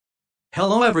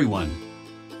Hello everyone.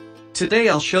 Today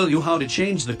I'll show you how to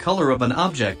change the color of an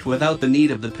object without the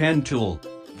need of the pen tool.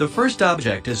 The first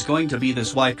object is going to be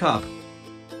this white cup.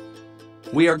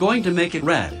 We are going to make it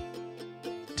red.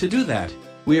 To do that,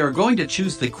 we are going to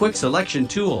choose the quick selection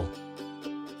tool.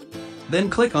 Then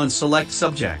click on select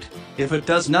subject. If it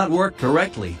does not work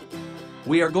correctly,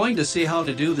 we are going to see how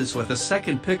to do this with a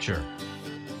second picture.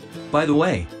 By the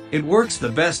way, it works the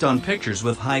best on pictures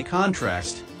with high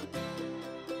contrast.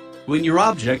 When your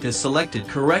object is selected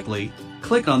correctly,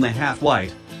 click on the half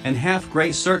white and half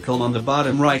gray circle on the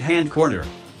bottom right hand corner.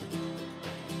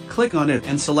 Click on it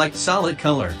and select solid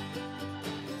color.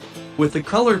 With the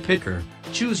color picker,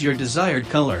 choose your desired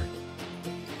color.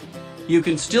 You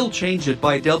can still change it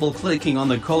by double-clicking on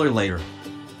the color layer.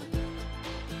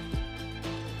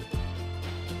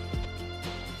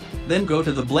 Then go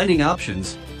to the blending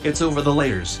options, it's over the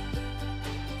layers.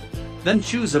 Then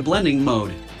choose a blending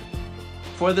mode.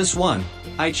 For this one,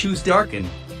 I choose darken.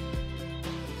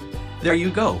 There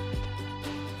you go.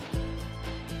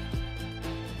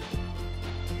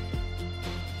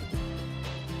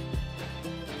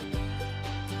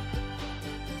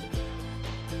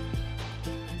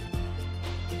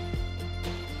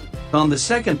 On the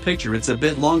second picture it's a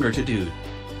bit longer to do.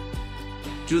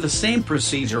 Do the same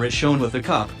procedure as shown with the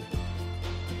cup.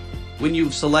 When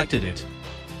you've selected it,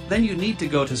 then you need to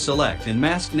go to Select and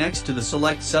Mask next to the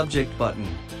Select Subject button.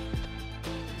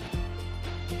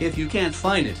 If you can't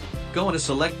find it, go to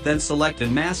Select then Select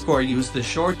and Mask or use the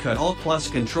shortcut Alt plus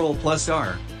Control plus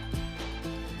R.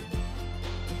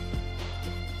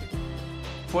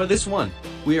 For this one,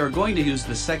 we are going to use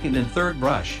the second and third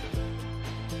brush.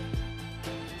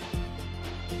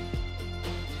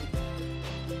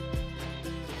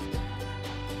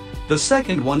 The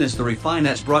second one is the Refine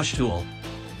as brush tool.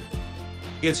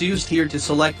 It's used here to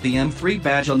select the M3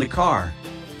 badge on the car.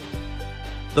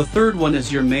 The third one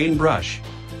is your main brush.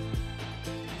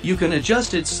 You can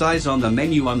adjust its size on the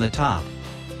menu on the top.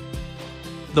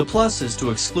 The plus is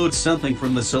to exclude something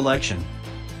from the selection.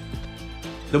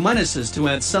 The minus is to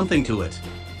add something to it.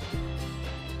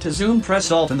 To zoom, press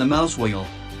Alt and the mouse wheel.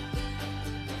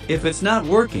 If it's not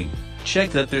working, check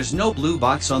that there's no blue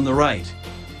box on the right.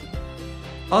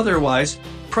 Otherwise,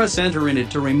 press Enter in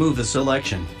it to remove the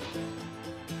selection.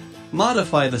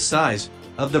 Modify the size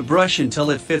of the brush until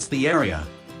it fits the area.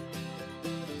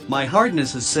 My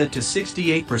hardness is set to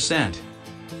 68%.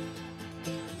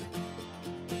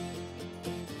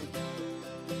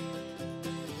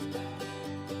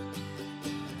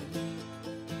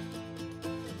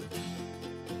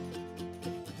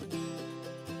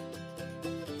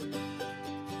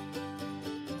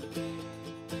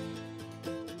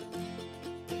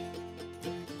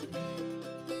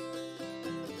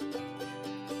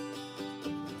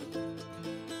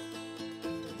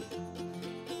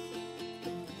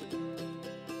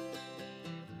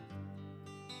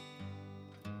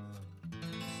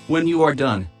 When you are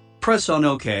done, press on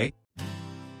OK.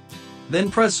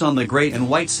 Then press on the gray and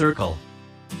white circle.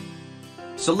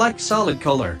 Select solid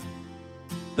color.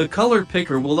 The color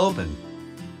picker will open.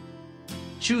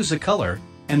 Choose a color,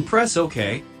 and press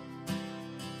OK.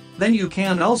 Then you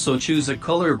can also choose a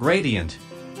color gradient.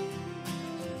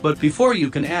 But before you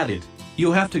can add it,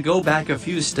 you have to go back a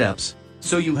few steps,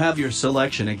 so you have your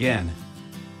selection again.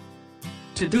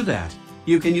 To do that,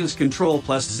 you can use Ctrl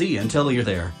plus Z until you're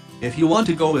there. If you want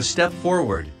to go a step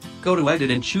forward, go to Edit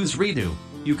and choose Redo.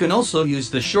 You can also use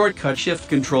the shortcut Shift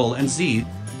Ctrl and Z.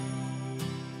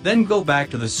 Then go back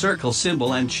to the circle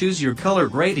symbol and choose your color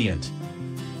gradient.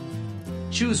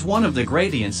 Choose one of the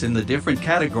gradients in the different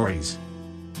categories.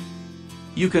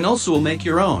 You can also make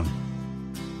your own.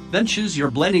 Then choose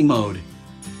your blending mode.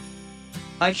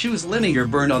 I choose linear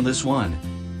burn on this one.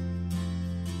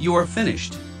 You are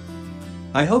finished.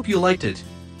 I hope you liked it.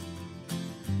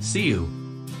 See you.